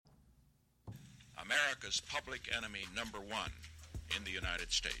America's public enemy number one in the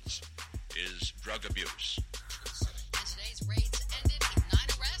United States is drug abuse. And today's raids ended with 9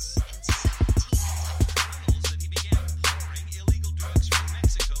 arrests and 17 criminals that he began pouring illegal drugs from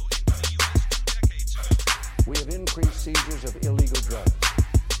Mexico into the U.S. 2 decades ago. We have increased seizures of illegal drugs.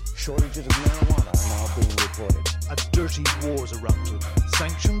 Shortages of marijuana are now being reported. A dirty war's erupted,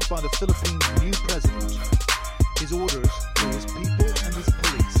 sanctioned by the Philippines' new president. His orders to his people and his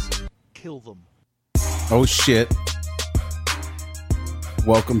police: kill them. Oh shit.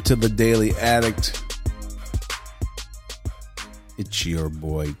 Welcome to the Daily Addict. It's your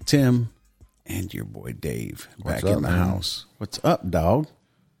boy Tim and your boy Dave back in the house. What's up, dog?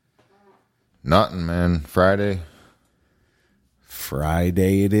 Nothing, man. Friday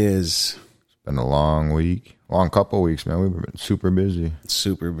it is. It's been a long week. Long couple weeks, man. We've been super busy.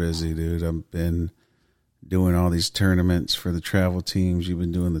 Super busy, dude. I've been doing all these tournaments for the travel teams. You've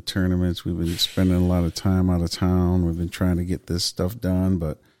been doing the tournaments. We've been spending a lot of time out of town. We've been trying to get this stuff done,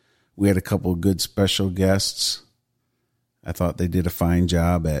 but we had a couple of good special guests. I thought they did a fine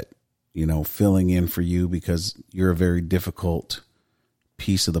job at, filling in for you because you're a very difficult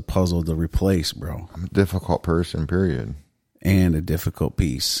piece of the puzzle to replace, bro. I'm a difficult person, period. And a difficult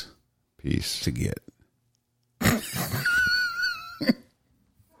piece to get.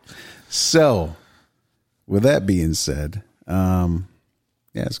 So, with that being said,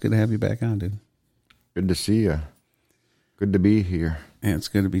 it's good to have you back on, dude. Good to see you. Good to be here. And it's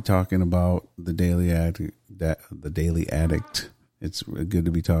good to be talking about the Daily Addict. It's good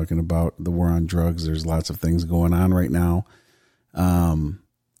to be talking about the war on drugs. There's lots of things going on right now.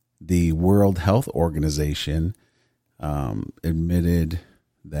 The World Health Organization admitted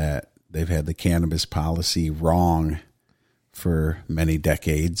that they've had the cannabis policy wrong for many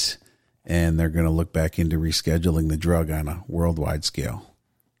decades, and they're going to look back into rescheduling the drug on a worldwide scale.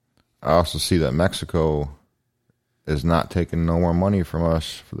 I also see that Mexico is not taking no more money from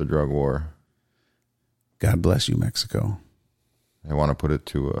us for the drug war. God bless you, Mexico. They want to put it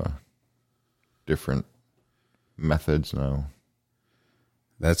to different methods now.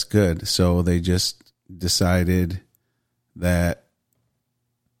 That's good. So they just decided that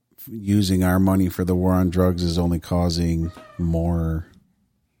using our money for the war on drugs is only causing more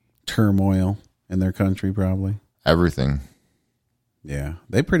turmoil in their country, probably. Everything. Yeah.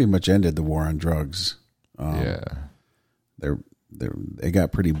 They pretty much ended the war on drugs. They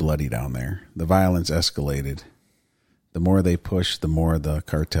got pretty bloody down there. The violence escalated. The more they pushed, the more the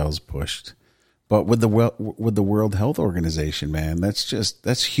cartels pushed. But with the World Health Organization, man,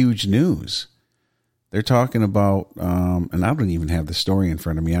 that's huge news. They're talking about, and I don't even have the story in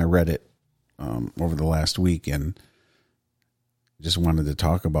front of me. I read it over the last week and just wanted to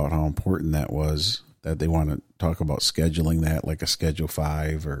talk about how important that was, that they want to talk about scheduling that like a Schedule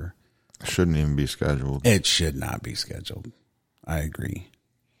 5 or... It shouldn't even be scheduled. It should not be scheduled. I agree.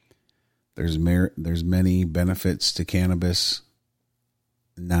 There's many benefits to cannabis,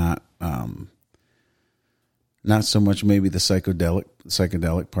 not so much maybe the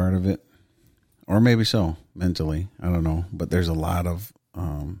psychedelic part of it. Or maybe so, mentally. I don't know. But there's a lot of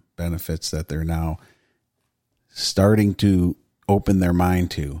benefits that they're now starting to open their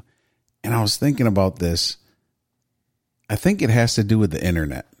mind to. And I was thinking about this. I think it has to do with the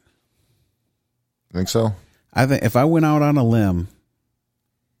internet. Think so? I think if I went out on a limb,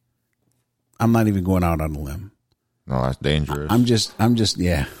 I'm not even going out on a limb. No, that's dangerous. I'm just,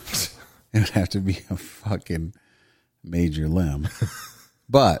 yeah. It would have to be a fucking major limb.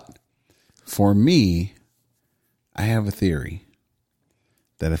 But for me, I have a theory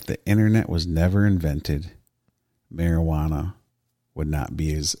that if the internet was never invented, marijuana would not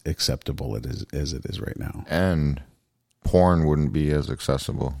be as acceptable as it is right now. And porn wouldn't be as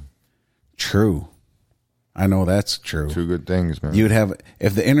accessible. True. I know that's true. Two good things, man. You'd have,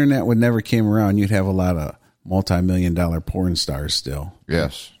 if the internet would never came around, you'd have a lot of multi-million-dollar porn stars still.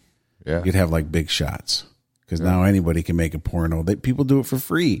 Yes. Yeah. You'd have like big shots because now anybody can make a porno. People do it for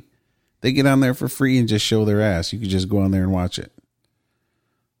free. They get on there for free and just show their ass. You could just go on there and watch it.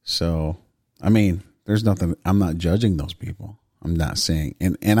 So, I mean, there's nothing. I'm not judging those people. I'm not saying,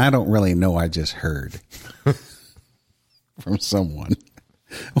 and I don't really know. I just heard from someone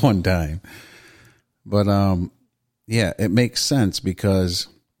one time. But, yeah, it makes sense because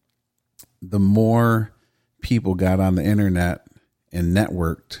the more people got on the internet and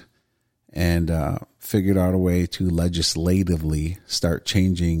networked and figured out a way to legislatively start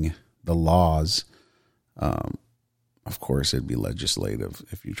changing the laws, of course, it'd be legislative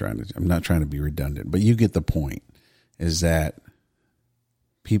if you're trying to, I'm not trying to be redundant, but you get the point, is that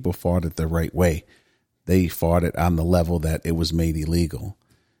people fought it the right way. They fought it on the level that it was made illegal.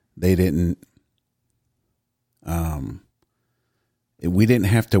 They didn't We didn't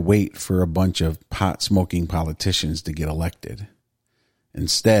have to wait for a bunch of pot smoking politicians to get elected.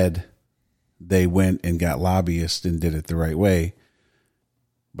 Instead, they went and got lobbyists and did it the right way.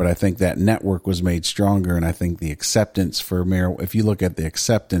 But I think that network was made stronger, and I think the acceptance for marijuana, if you look at the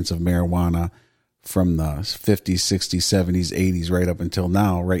acceptance of marijuana from the 50s, 60s, 70s, 80s, right up until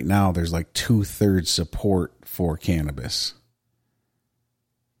now, right now, there's like 2/3 support for cannabis.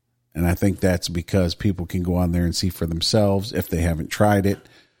 And I think that's because people can go on there and see for themselves if they haven't tried it,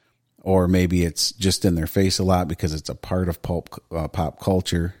 or maybe it's just in their face a lot because it's a part of pop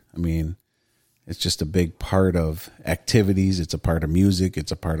culture. I mean, it's just a big part of activities. It's a part of music.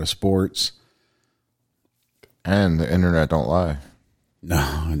 It's a part of sports. And the internet don't lie.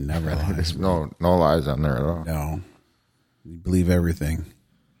 No, it never lies. There's no lies on there at all. No, you believe everything.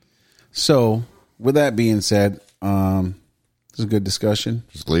 So, with that being said, this is a good discussion.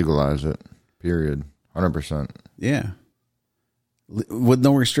 Just legalize it. Period. 100%. Yeah, with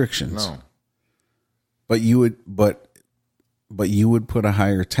no restrictions. No. But you would put a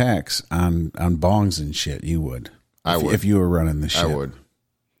higher tax on bongs and shit. You would. I would. If you were running the shit. I would.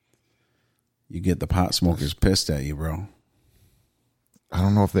 You get the pot smokers pissed at you, bro. I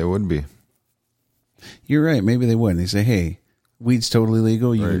don't know if they would be. You're right. Maybe they wouldn't. They say, hey, weed's totally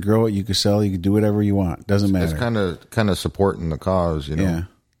legal. You Right. can grow it. You can sell it. You can do whatever you want. Doesn't matter. It's kind of supporting the cause, you know? Yeah.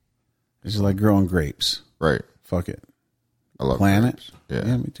 It's just like growing grapes. Right. Fuck it. I love Plant it. grapes.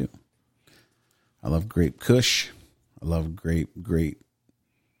 Yeah. Me too. I love grape kush. I love grape.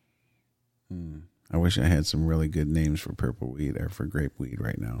 I wish I had some really good names for purple weed or for grape weed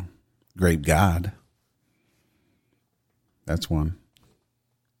right now. Grape God. That's one.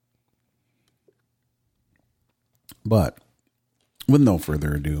 But with no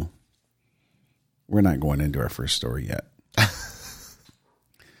further ado, we're not going into our first story yet.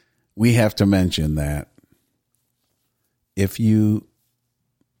 We have to mention that if you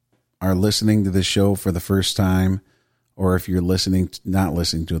are listening to the show for the first time, or if you're not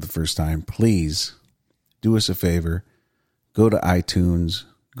listening to it the first time, please do us a favor. Go to iTunes,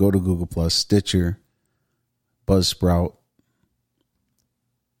 go to Google Plus, Stitcher, Buzzsprout.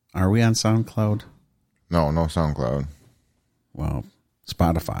 Are we on SoundCloud? No SoundCloud. Well,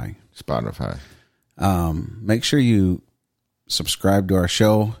 Spotify. Make sure you subscribe to our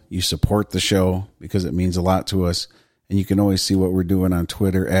show. You support the show because it means a lot to us. And you can always see what we're doing on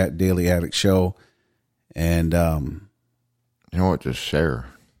Twitter at Daily Addict Show. And You know what? Just share.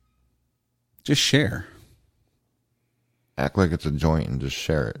 just share. Act like it's a joint and just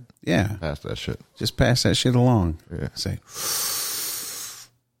share it. Yeah. Pass that shit. Just pass that shit along. Yeah. Say,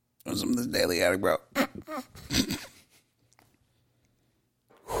 some of this Daily Addict, bro.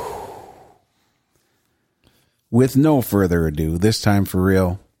 With no further ado, this time for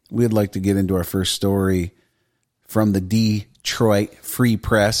real, we'd like to get into our first story from the Detroit Free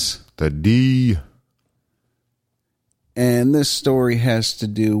Press. The D. And this story has to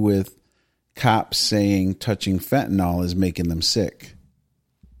do with cops saying touching fentanyl is making them sick.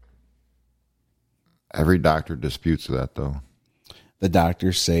 Every doctor disputes that, though. The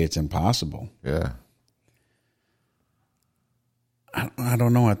doctors say it's impossible. Yeah. I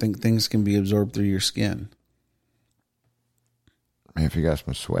don't know. I think things can be absorbed through your skin. I mean, if you got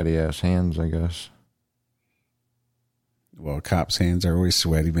some sweaty ass hands, I guess. Well, cops' hands are always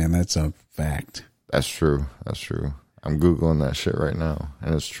sweaty, man. That's a fact. That's true. I'm Googling that shit right now,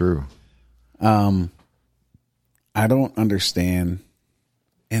 and it's true. I don't understand,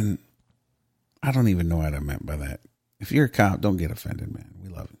 and I don't even know what I meant by that. If you're a cop, don't get offended, man. We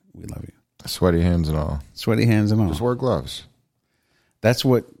love it. We love you. Sweaty hands and all. Sweaty hands and all. Just wear gloves. That's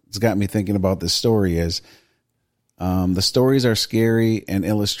what's got me thinking about this story is the stories are scary and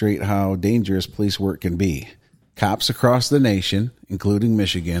illustrate how dangerous police work can be. Cops across the nation, including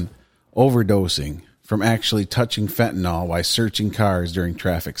Michigan, overdosing from actually touching fentanyl while searching cars during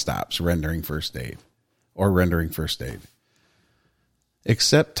traffic stops, rendering first aid.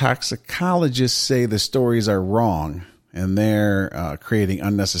 Except toxicologists say the stories are wrong and they're creating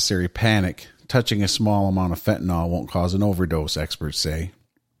unnecessary panic. Touching a small amount of fentanyl won't cause an overdose, experts say.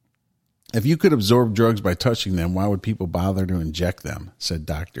 If you could absorb drugs by touching them, why would people bother to inject them? Said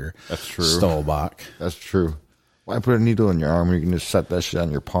Dr. That's true. Stolbach. That's true. Why put a needle in your arm when you can just set that shit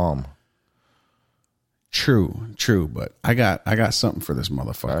on your palm? True, but I got something for this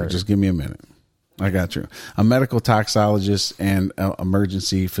motherfucker. Right. Just give me a minute. I got you. A medical toxologist and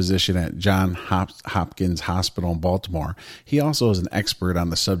emergency physician at Johns Hopkins Hospital in Baltimore. He also is an expert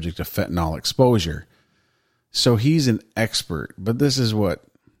on the subject of fentanyl exposure. So he's an expert, but this is what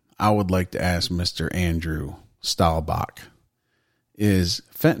I would like to ask Mr. Andrew Stahlbach. Is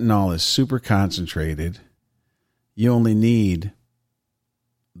fentanyl is super concentrated you only need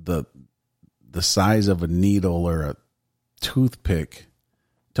the size of a needle or a toothpick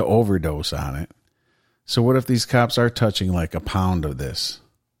to overdose on it. So what if these cops are touching like a pound of this?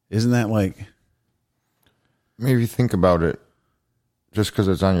 Isn't that like... Maybe think about it. Just because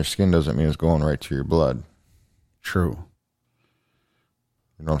it's on your skin doesn't mean it's going right to your blood. True.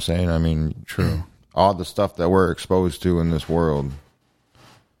 You know what I'm saying? I mean, True. All the stuff that we're exposed to in this world,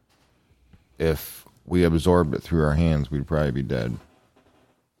 if we absorbed it through our hands, we'd probably be dead.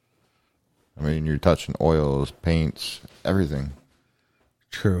 I mean, you're touching oils, paints, everything.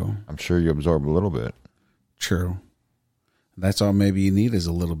 True. I'm sure you absorb a little bit. True. That's all maybe you need is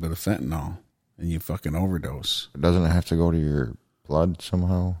a little bit of fentanyl and you fucking overdose. Doesn't it have to go to your blood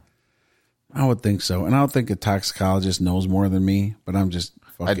somehow? I would think so. And I don't think a toxicologist knows more than me, but I'm just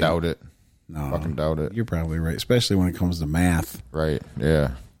fucking... I doubt it. No. Fucking doubt it. You're probably right, especially when it comes to math. Right,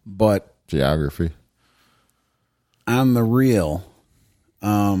 yeah. But... Geography. On the real,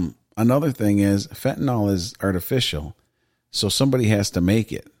 another thing is fentanyl is artificial. So somebody has to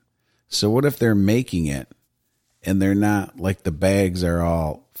make it. So what if they're making it and they're not, like the bags are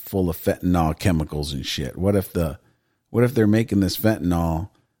all full of fentanyl chemicals and shit? What if they're making this fentanyl,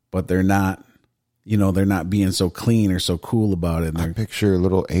 but they're not, they're not being so clean or so cool about it? I picture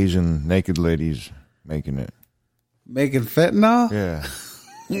little Asian naked ladies making it. Making fentanyl? Yeah.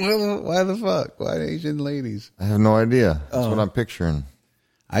 Why the fuck? Why Asian ladies? I have no idea. That's what I'm picturing.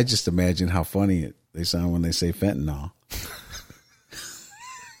 I just imagine how funny they sound when they say fentanyl.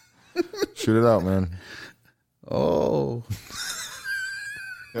 Shoot it out, man. Oh.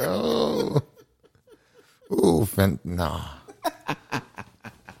 Oh. Ooh, fentanyl.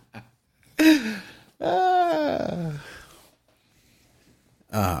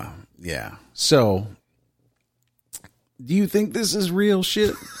 Yeah. So, do you think this is real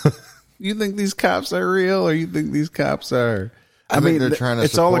shit? You think these cops are real, or you think these cops are? I mean, they're trying to.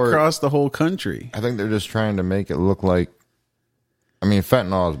 It's all across the whole country. I think they're just trying to make it look like. I mean,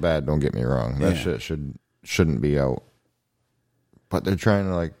 fentanyl is bad. Don't get me wrong. That shit shouldn't be out. But they're trying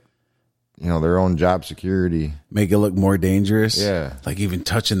to, like, their own job security. Make it look more dangerous. Yeah. Like even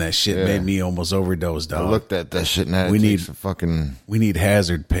touching that shit made me almost overdose, dog. I looked at that shit and we need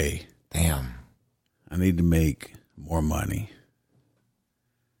hazard pay. Damn. I need to make more money.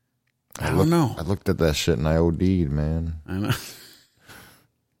 I don't know. I looked at that shit and I OD'd, man. I know.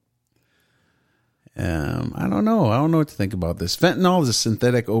 I don't know. I don't know what to think about this. Fentanyl is a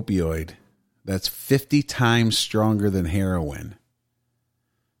synthetic opioid that's 50 times stronger than heroin.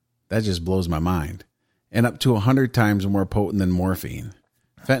 That just blows my mind. And up to 100 times more potent than morphine.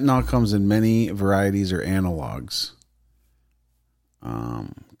 Fentanyl comes in many varieties or analogs.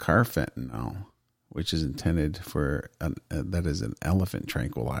 Carfentanil, which is intended for, that is an elephant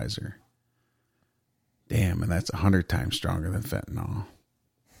tranquilizer. Damn, and that's 100 times stronger than fentanyl.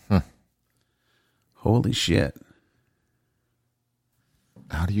 Holy shit.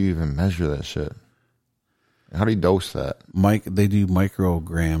 How do you even measure that shit? How do you dose that? They do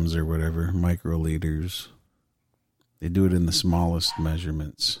micrograms or whatever, microliters. They do it in the smallest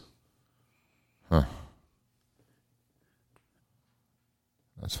measurements. Huh.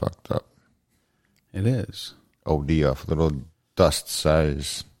 That's fucked up. It is. OD off little dust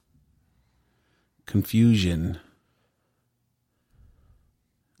size. Confusion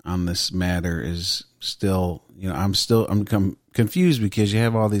on this matter is still, I'm confused because you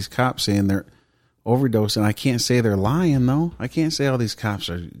have all these cops saying they're overdosing. I can't say they're lying, though. I can't say all these cops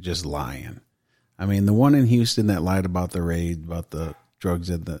are just lying. I mean, the one in Houston that lied about the raid, about the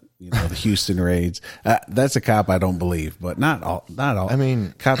drugs at the Houston raids, that's a cop I don't believe, but not all. I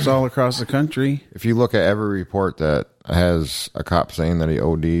mean, cops all across the country. If you look at every report that has a cop saying that he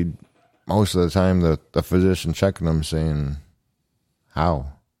OD'd, most of the time the physician checking them saying,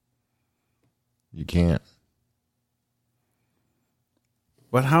 how? You can't.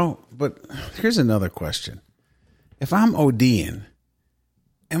 But here's another question. If I'm ODing,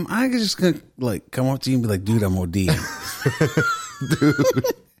 am I just going to come up to you and be like, dude, I'm ODing? Dude.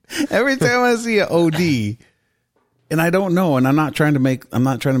 Every time I see an OD, and I don't know, and I'm not trying to make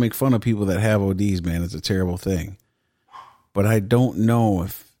fun of people that have ODs, man. It's a terrible thing. But I don't know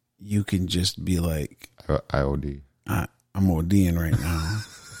if you can just be like, I OD. I'm ODing right now.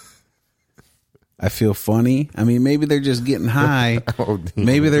 I feel funny. I mean, maybe they're just getting high.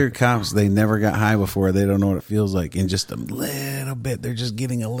 Maybe they're cops. They never got high before. They don't know what it feels like. In just a little bit, they're just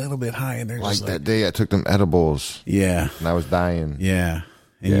getting a little bit high. And they're like just that day I took them edibles. Yeah. And I was dying. Yeah.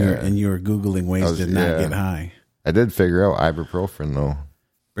 And you were Googling ways to not get high. I did figure out ibuprofen, though.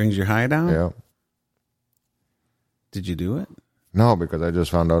 Brings your high down? Yeah. Did you do it? No, because I just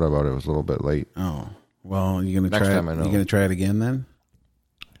found out about it. It was a little bit late. Oh. Well, you gonna Next try? time I know. You gonna try it again then?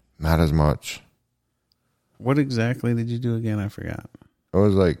 Not as much. What exactly did you do again? I forgot. It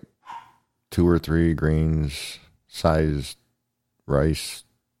was like 2 or 3 grains sized rice.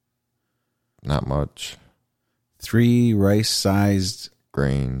 Not much 3 rice-sized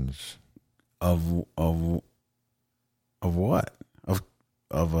grains. of what? Of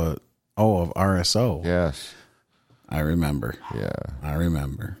RSO. Yes. I remember. Yeah. I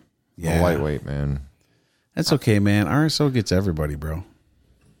remember. Yeah. Yeah. Lightweight, man. That's okay, man. RSO gets everybody, bro.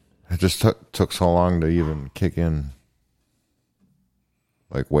 It just took so long to even kick in.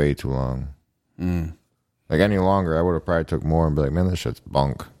 Like, way too long. Like, any longer, I would have probably took more and be like, man, this shit's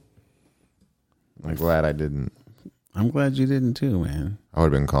bunk. I'm glad I didn't. I'm glad you didn't too, man. I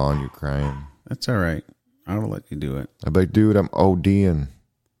would have been calling you crying. That's all right. I'll let you do it. I'd be like, dude, I'm ODing.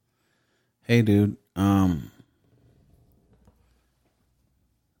 Hey, dude.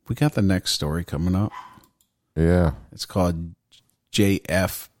 We got the next story coming up. Yeah. It's called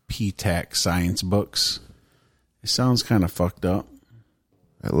JFPTAC Science Books. It sounds kind of fucked up.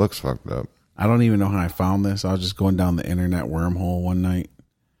 It looks fucked up. I don't even know how I found this. I was just going down the internet wormhole one night.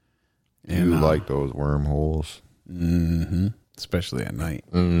 And you like those wormholes. Mm-hmm. Especially at night.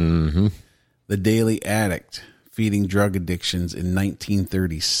 Mm-hmm. The Daily Addict, Feeding Drug Addictions in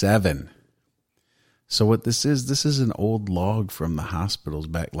 1937. So what this is an old log from the hospitals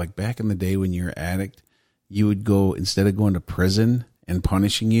back in the day when you're an addict, you would go, instead of going to prison and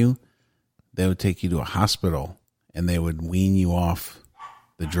punishing you, they would take you to a hospital and they would wean you off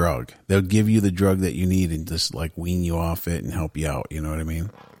the drug. They would give you the drug that you need and just like wean you off it and help you out. You know what I mean?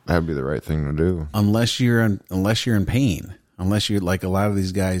 That'd be the right thing to do. Unless you're in pain. Unless you're like a lot of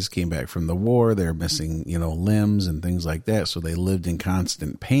these guys came back from the war, they're missing, limbs and things like that. So they lived in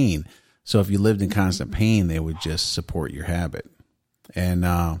constant pain. So if you lived in constant pain, they would just support your habit. And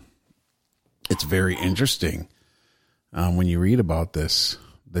it's very interesting when you read about this.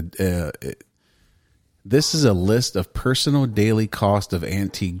 This is a list of personal daily cost of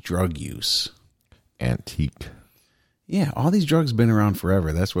antique drug use. Antique. Yeah, all these drugs been around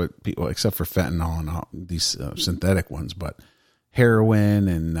forever. That's what people, except for fentanyl and all these synthetic ones, but heroin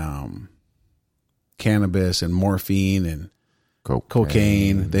and cannabis and morphine and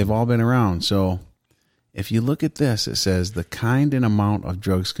cocaine, they've all been around. So if you look at this, it says the kind and amount of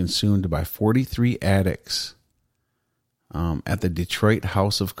drugs consumed by 43 addicts at the Detroit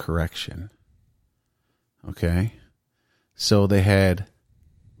House of Correction. Okay. So they had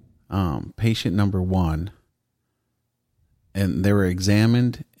patient number 1, and they were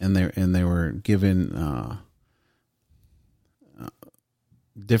examined and they were given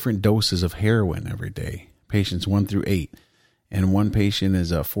different doses of heroin every day. Patients 1 through 8. And one patient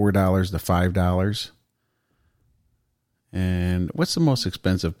is $4 to $5. And what's the most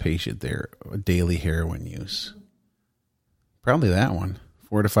expensive patient there? Daily heroin use. Probably that one.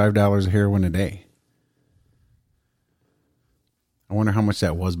 $4 to $5 of heroin a day. I wonder how much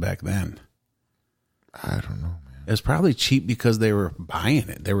that was back then. I don't know, man. It was probably cheap because they were buying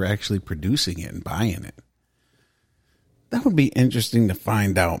it. They were actually producing it and buying it. That would be interesting to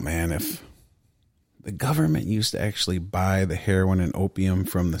find out, man, if the government used to actually buy the heroin and opium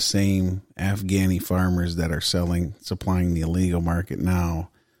from the same Afghani farmers that are supplying the illegal market now.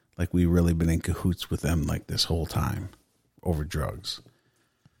 Like we really been in cahoots with them like this whole time over drugs.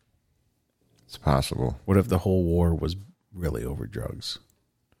 It's possible. What if the whole war was really over drugs?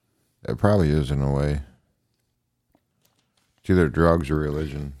 It probably is in a way. It's either drugs or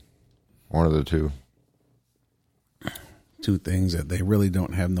religion. One of the two. Two things that they really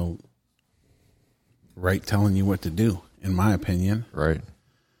don't have no right telling you what to do, in my opinion. Right.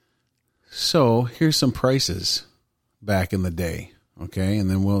 So here's some prices back in the day. Okay. And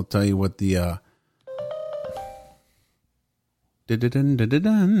then we'll tell you what the,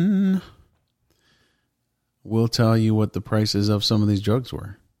 we'll tell you what the prices of some of these drugs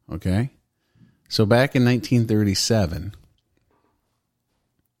were. Okay. So back in 1937,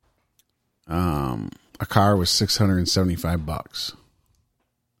 a car was $675.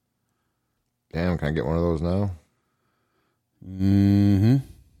 Damn, can I get one of those now? Mm-hmm.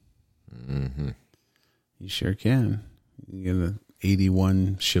 Mm-hmm. You sure can. You get an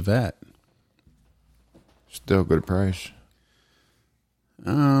 81 Chevette. Still a good price.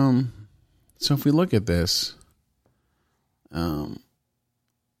 So if we look at this, the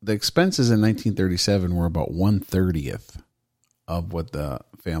expenses in 1937 were about 1/30th of what the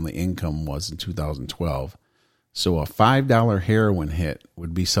family income was in 2012. So a $5 heroin hit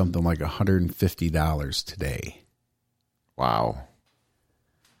would be something like $150 today. Wow.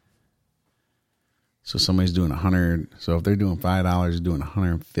 So somebody's doing 100. So if they're doing $5, doing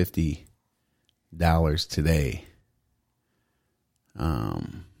 150 today.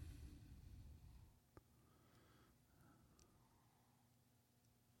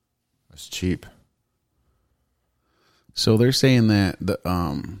 That's cheap. So they're saying that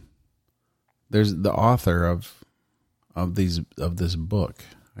there's the author of this book.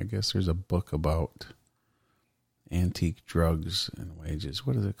 I guess there's a book about antique drugs and wages.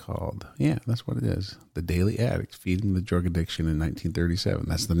 What is it called? Yeah, that's what it is. The Daily Addict, Feeding the Drug Addiction in 1937.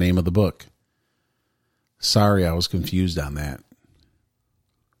 That's the name of the book. Sorry, I was confused on that.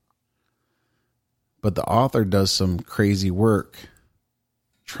 But the author does some crazy work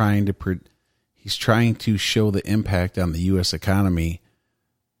he's trying to show the impact on the U.S. economy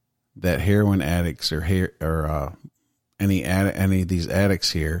that heroin addicts or any of these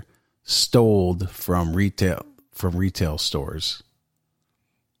addicts here stole from retail stores.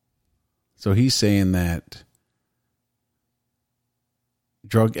 So he's saying that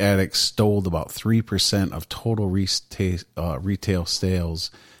drug addicts stole about 3% of total retail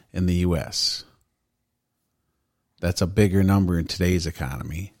sales in the U.S. That's a bigger number in today's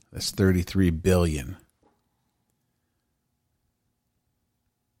economy. That's $33 billion.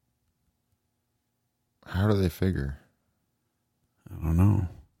 How do they figure? I don't know.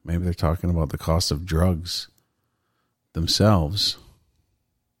 Maybe they're talking about the cost of drugs themselves,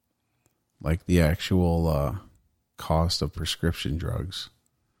 like the actual cost of prescription drugs.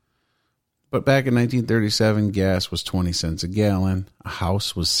 But back in 1937, gas was 20 cents a gallon. A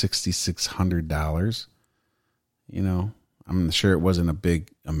house was $6,600. You know, I'm sure it wasn't a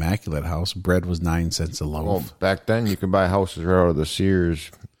big, immaculate house. Bread was 9 cents a loaf. Well, back then you could buy houses right out of the Sears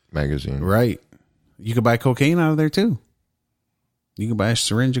magazine. Right. You could buy cocaine out of there, too. You could buy a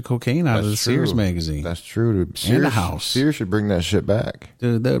syringe of cocaine out of the Sears magazine. That's true. Sears, and a house. Sears should bring that shit back.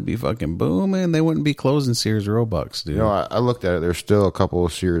 Dude, that would be fucking booming. They wouldn't be closing Sears Roebucks, dude. You know, I looked at it. There's still a couple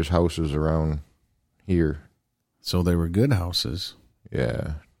of Sears houses around here. So they were good houses.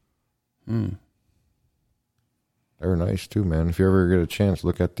 Yeah. They were nice too, man. If you ever get a chance,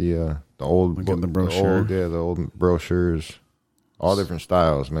 look at the old Look at the brochure. The old brochures. All different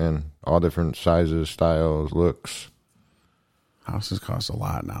styles, man. All different sizes, styles, looks. Houses cost a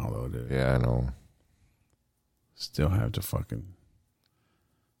lot now, though, dude. Yeah, I know. Still have to fucking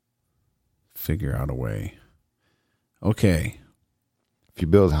figure out a way. Okay. If you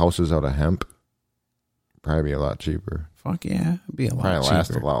build houses out of hemp, probably be a lot cheaper. Fuck yeah. It'd be a lot Probably cheaper.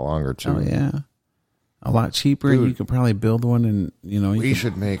 last a lot longer too. Oh, yeah. A lot cheaper. Dude, you could probably build one and, you know. We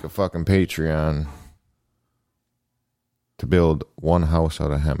should make a fucking Patreon to build one house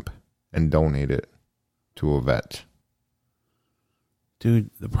out of hemp and donate it to a vet.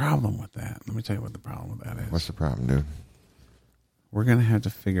 Dude, the problem with that, let me tell you what the problem with that is. What's the problem, dude? We're going to have to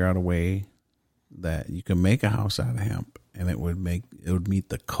figure out a way that you can make a house out of hemp and it would meet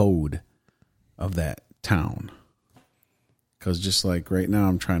the code of that town. Because just like right now,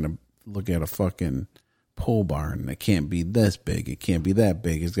 I'm trying to look at a fucking pole barn. It can't be this big. It can't be that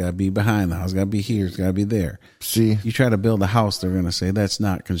big. It's got to be behind the house. It's got to be here. It's got to be there. See? You try to build a house, they're going to say that's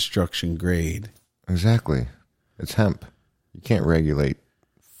not construction grade. Exactly. It's hemp. You can't regulate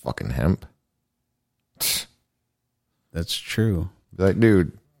fucking hemp. That's true. Be like,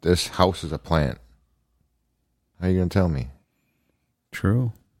 dude, this house is a plant. How you going to tell me?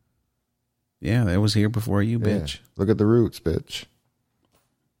 True. Yeah, that was here before you, Yeah. bitch. Look at the roots, bitch.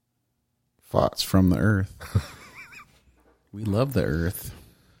 Fuck. It's from the earth. We love the earth.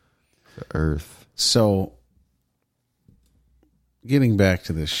 The earth. So, getting back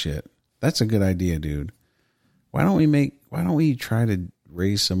to this shit, that's a good idea, dude. Why don't we try to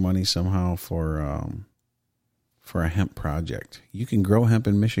raise some money somehow for a hemp project? You can grow hemp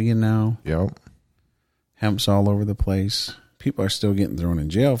in Michigan now. Yep. Hemp's all over the place. People are still getting thrown in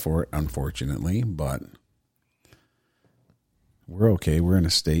jail for it, unfortunately, but we're okay. We're in a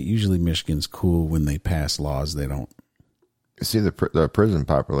state. Usually Michigan's cool when they pass laws. They don't. See, the prison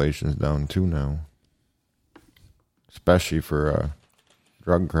population's down too now. Especially for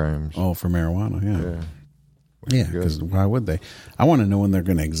drug crimes. Oh, for marijuana, yeah. Yeah. Yeah, because why would they? I want to know when they're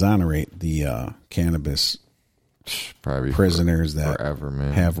going to exonerate the cannabis Probably prisoners that forever,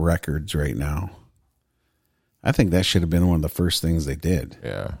 man. have records right now. I think that should have been one of the first things they did.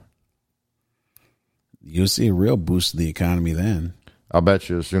 Yeah. You'll see a real boost to the economy then. I'll bet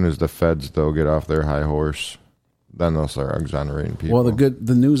you as soon as the feds, though, get off their high horse, then they'll start exonerating people. Well,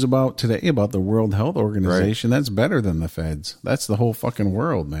 the news about today about the World Health Organization, that's better than the feds. That's the whole fucking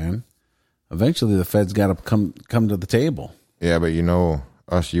world, man. Eventually the feds got to come to the table. Yeah, but you know,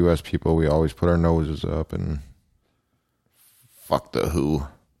 us U.S. people, we always put our noses up and fuck the WHO.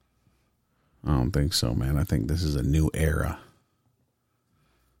 I don't think so, man. I think this is a new era.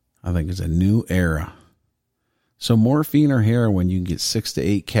 I I think it's a new era. So morphine or heroin, you can get 6 to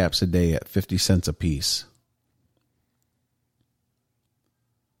 8 caps a day at 50 cents a piece.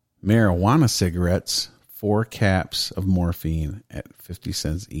 Marijuana cigarettes, 4 caps of morphine at 50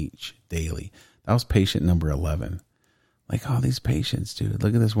 cents each daily. That was patient number 11. Like all these patients, dude.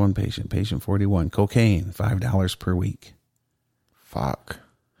 Look at this one patient, patient 41. Cocaine, $5 per week. Fuck.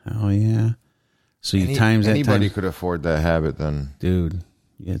 Oh, yeah. So you times that. Anybody could afford that habit then. Dude,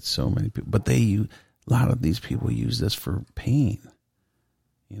 you had so many people. But a lot of these people use this for pain.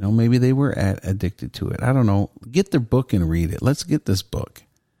 You know, maybe they were addicted to it. I don't know. Get their book and read it. Let's get this book.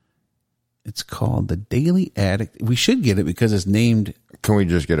 It's called The Daily Addict. We should get it because it's named. Can we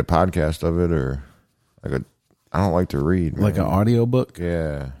just get a podcast of it or like I don't like to read. Man. Like an audio book?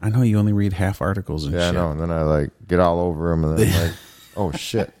 Yeah. I know you only read half articles and shit. Yeah, I know. And then I like get all over them and then like, oh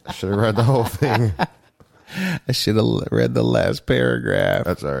shit, I should have read the whole thing. I should have read the last paragraph.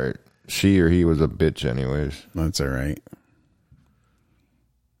 That's all right. She or he was a bitch anyways. That's all right.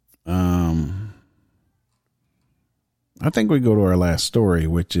 I think we go to our last story,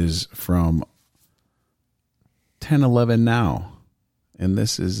 which is from 1011 Now. And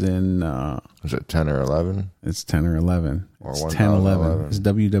this is in... is it 10 or 11? It's 10 or 11. Or it's 1011. It's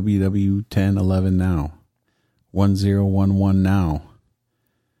www 1011 Now. 1011 Now.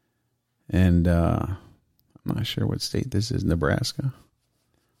 And I'm not sure what state this is. Nebraska?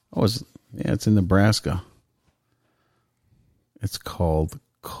 Oh, it's in Nebraska. It's called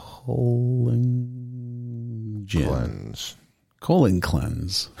Colon Cleanse. Colon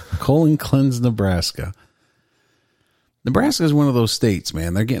Cleanse, Nebraska. Nebraska is one of those states,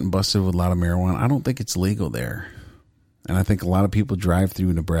 man. They're getting busted with a lot of marijuana. I don't think it's legal there. And I think a lot of people drive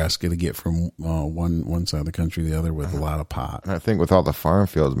through Nebraska to get from one side of the country to the other with a lot of pot. And I think with all the farm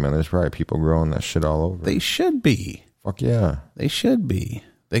fields, man, there's probably people growing that shit all over. They should be. Fuck yeah. They should be.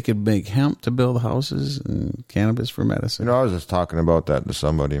 They could make hemp to build houses and cannabis for medicine. You know, I was just talking about that to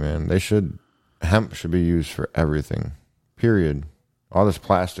somebody, man. Hemp should be used for everything. Period. All this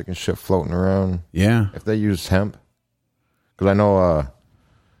plastic and shit floating around. Yeah. If they use hemp, because I know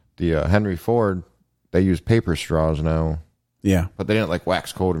the Henry Ford, they use paper straws now. Yeah. But they didn't like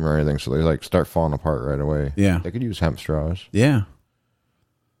wax coat them or anything, so they like start falling apart right away. Yeah. They could use hemp straws. Yeah.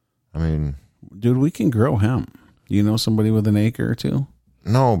 I mean, dude, we can grow hemp. You know somebody with an acre or two?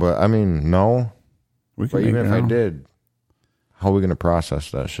 No, but I mean, no. But even if I did, how are we going to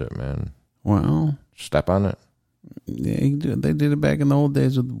process that shit, man? Well, step on it. Yeah, they did it back in the old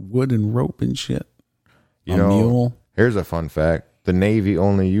days with wood and rope and shit. You know, mule. Here's a fun fact. The Navy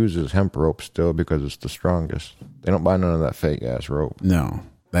only uses hemp rope still because it's the strongest. They don't buy none of that fake ass rope. No,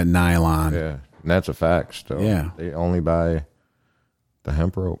 that nylon. Yeah, and that's a fact still. Yeah. They only buy the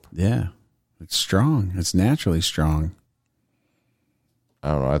hemp rope. Yeah. It's strong. It's naturally strong. I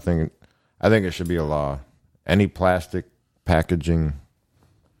don't know. I think it should be a law. Any plastic packaging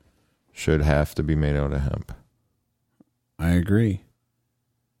should have to be made out of hemp. I agree.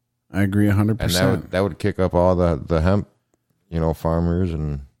 100%. And that would kick up all the hemp, farmers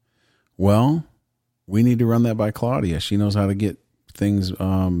and. Well, we need to run that by Claudia. She knows how to get things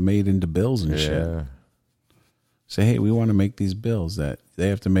made into bills and shit. Say, hey, we want to make these bills that they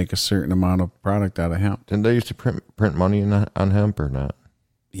have to make a certain amount of product out of hemp. Didn't they used to print money on hemp or not?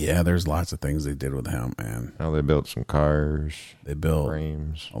 Yeah, there's lots of things they did with hemp, man. Now they built some cars. They built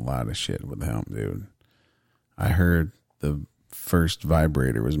frames. A lot of shit with hemp, dude. I heard the first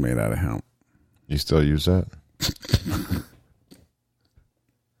vibrator was made out of hemp. You still use that?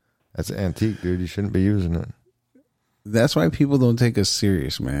 That's antique, dude. You shouldn't be using it. That's why people don't take us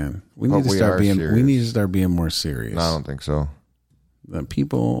serious, man. We need to start being more serious. No, I don't think so.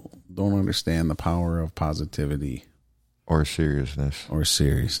 People don't understand the power of positivity. Or seriousness.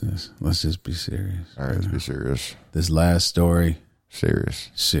 Let's just be serious. All right, let's be serious. This last story. Serious.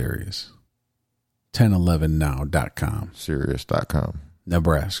 1011now.com. Serious.com.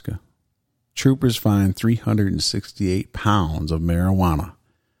 Nebraska. Troopers find 368 pounds of marijuana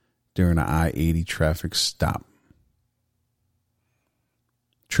during an I-80 traffic stop.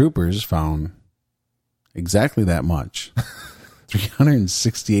 Troopers found exactly that much.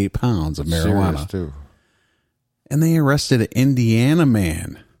 368 pounds of marijuana. Serious too. And they arrested an Indiana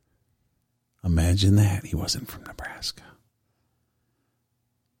man. Imagine that. He wasn't from Nebraska.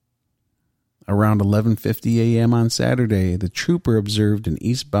 Around 11:50 a.m. on Saturday, the trooper observed an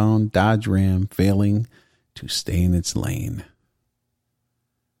eastbound Dodge Ram failing to stay in its lane.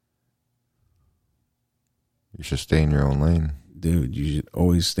 You should stay in your own lane. Dude, you should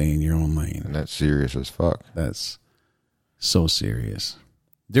always stay in your own lane. And that's serious as fuck. That's so serious.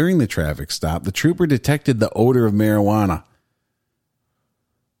 During the traffic stop, the trooper detected the odor of marijuana.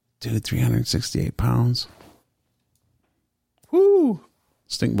 Dude, 368 pounds. Woo!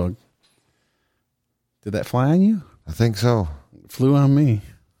 Stink bug. Did that fly on you? I think so. Flew on me.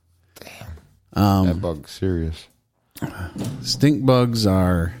 That bug's serious. Stink bugs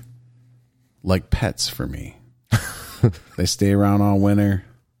are like pets for me. They stay around all winter.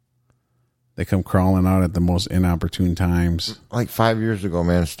 They come crawling out at the most inopportune times. Like 5 years ago,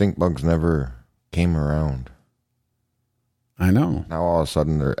 man, stink bugs never came around. I know. Now all of a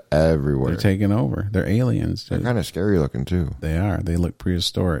sudden they're everywhere. They're taking over. They're aliens, dude. They're kind of scary looking too. They are. They look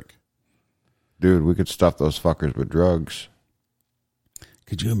prehistoric. Dude, we could stuff those fuckers with drugs.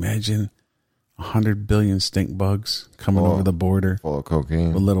 Could you imagine 100 billion stink bugs coming over the border Full of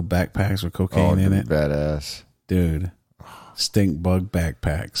cocaine. with little backpacks with cocaine in it? Badass. Dude, stink bug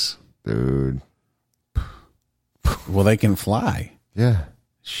backpacks. Dude. Well, they can fly. Yeah.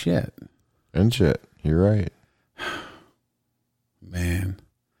 Shit. And shit. You're right. Man.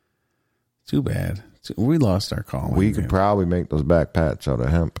 Too bad. We lost our calling. We could probably make those backpacks out of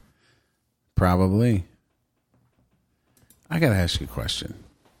hemp. Probably. I got to ask you a question.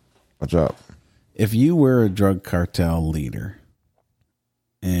 What's up? If you were a drug cartel leader,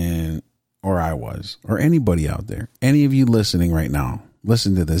 or I was, or anybody out there, any of you listening right now,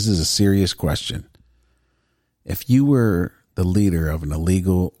 listen to this. This is a serious question. If you were the leader of an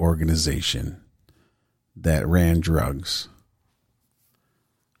illegal organization that ran drugs,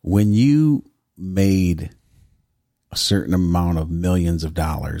 when you made a certain amount of millions of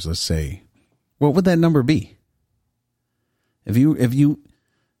dollars, let's say, what would that number be? If you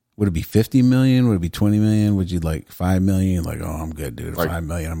would it be 50 million? Would it be 20 million? Would you like 5 million? Like, oh, I'm good, dude. Like, 5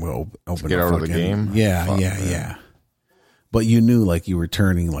 million. I'm going to open get a out of the fucking game? Yeah, Fuck, yeah, man. yeah. But you knew like you were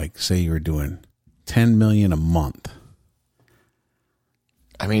turning, like, say you were doing 10 million a month.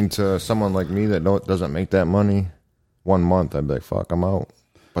 I mean, to someone like me that doesn't make that money, 1 month, I'd be like, fuck, I'm out.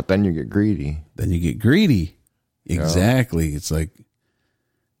 But then you get greedy. Then you get greedy. Exactly. It's like,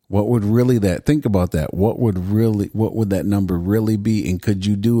 what would really think about that? What would that number really be? And could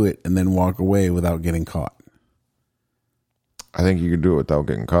you do it and then walk away without getting caught? I think you could do it without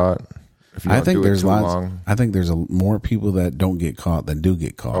getting caught. If you I don't think do it there's too lots. long. I think there's more people that don't get caught than do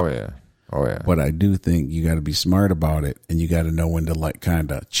get caught. Oh yeah. Oh yeah. But I do think you got to be smart about it, and you got to know when to like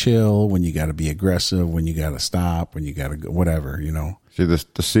kind of chill, when you got to be aggressive, when you got to stop, when you got to go, whatever, you know. See, the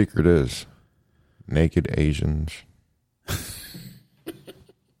secret is naked Asians.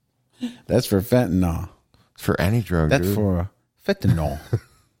 That's for fentanyl. It's for any drug, That's dude. for fentanyl.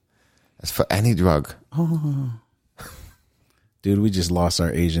 It's for any drug. Dude, we just lost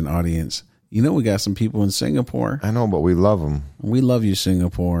our Asian audience. You know, we got some people in Singapore. I know, but we love them. We love you,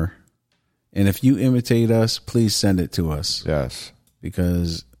 Singapore. And if you imitate us, please send it to us, Yes,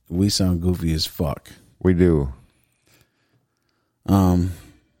 because we sound goofy as fuck. we do. And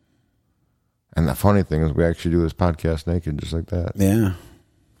the funny thing is we actually do this podcast naked just like that. Yeah.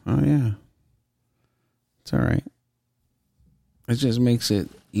 Oh, yeah. It's all right. It just makes it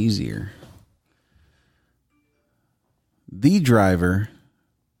easier. The driver,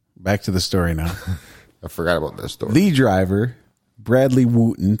 back to the story now. I forgot about this story. The driver, Bradley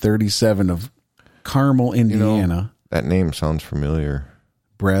Wooten, 37, of Carmel, Indiana. That name sounds familiar.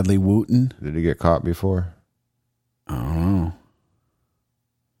 Bradley Wooten. Did he get caught before? I don't know.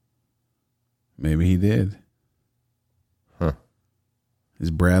 Maybe he did. Huh.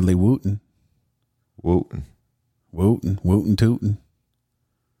 It's Bradley Wooten. Wooten. Wooten Tooten.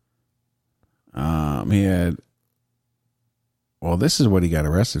 He had, well, this is what he got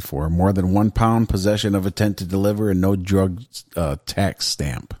arrested for. More than 1 pound possession of intent to deliver and no drug tax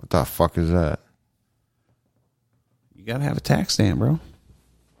stamp. What the fuck is that? You got to have a tax stamp, bro.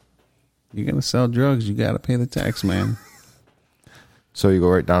 You're going to sell drugs, you got to pay the tax, man. So you go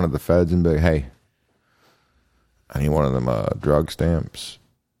right down to the feds and be like, hey, I need one of them drug stamps.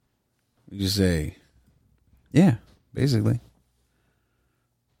 You say, yeah, basically.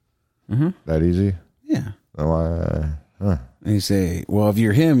 That easy? Yeah. Oh, And you say, well, if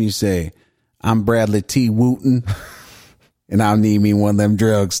you're him, you say, I'm Bradley T. Wooten, and I'll need me one of them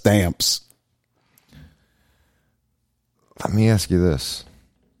drug stamps. Let me ask you this.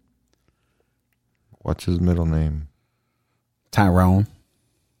 What's his middle name? Tyrone.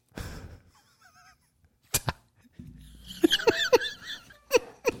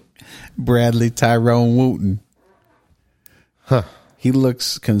 Bradley Tyrone Wooten. Huh. He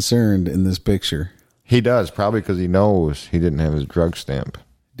looks concerned in this picture. He does, probably because he knows he didn't have his drug stamp.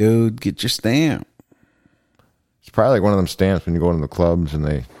 Dude, get your stamp. It's probably like one of them stamps when you go into the clubs and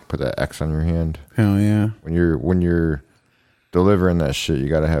they put that X on your hand. Hell yeah. When you're delivering that shit, you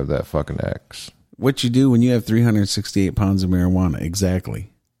got to have that fucking X. What you do when you have 368 pounds of marijuana?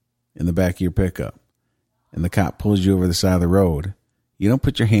 Exactly. in the back of your pickup and the cop pulls you over the side of the road, you don't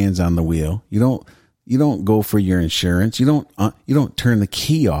put your hands on the wheel. You don't go for your insurance. You don't turn the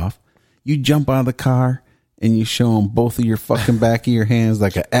key off. You jump out of the car and you show them both of your fucking back of your hands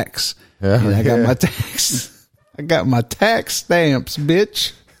like an X. Yeah, and I got my tax. I got my tax stamps,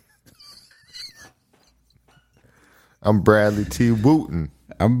 bitch. I'm Bradley T. Wooten.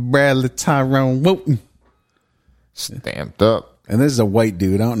 I'm Bradley Tyrone Wooten. Stamped up. And this is a white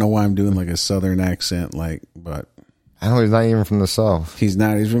dude. I don't know why I'm doing like a southern accent, but I know he's not even from the South. he's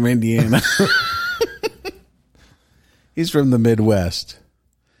not. He's from Indiana. He's from the Midwest.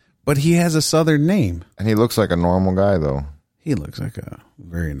 But he has a southern name. And he looks like a normal guy, though. He looks like a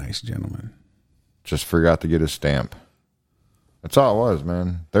very nice gentleman. Just forgot to get his stamp. That's all it was,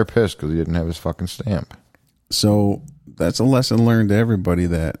 man. They're pissed because he didn't have his fucking stamp. So that's a lesson learned to everybody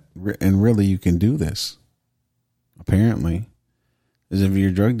and really you can do this. Apparently. Is if you're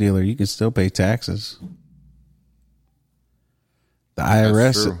a drug dealer, you can still pay taxes. The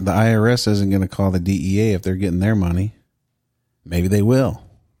IRS isn't going to call the DEA if they're getting their money. Maybe they will.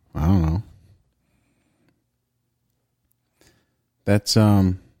 I don't know. That's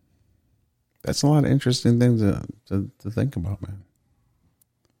a lot of interesting things to think about, man.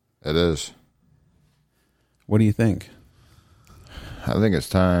 It is. What do you think? I think it's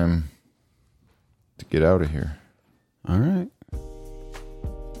time to get out of here. All right.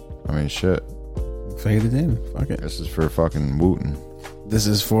 I mean, shit. Fade it in. Fuck it. This is for fucking Wooten. This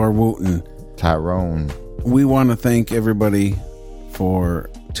is for Wooten. Tyrone. We want to thank everybody for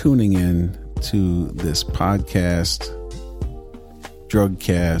tuning in to this podcast,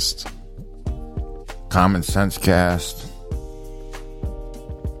 Drugcast, Common Sense Cast.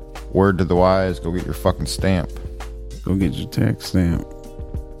 Word to the wise, go get your fucking stamp. Go get your tax stamp.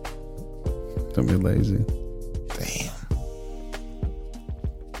 Don't be lazy.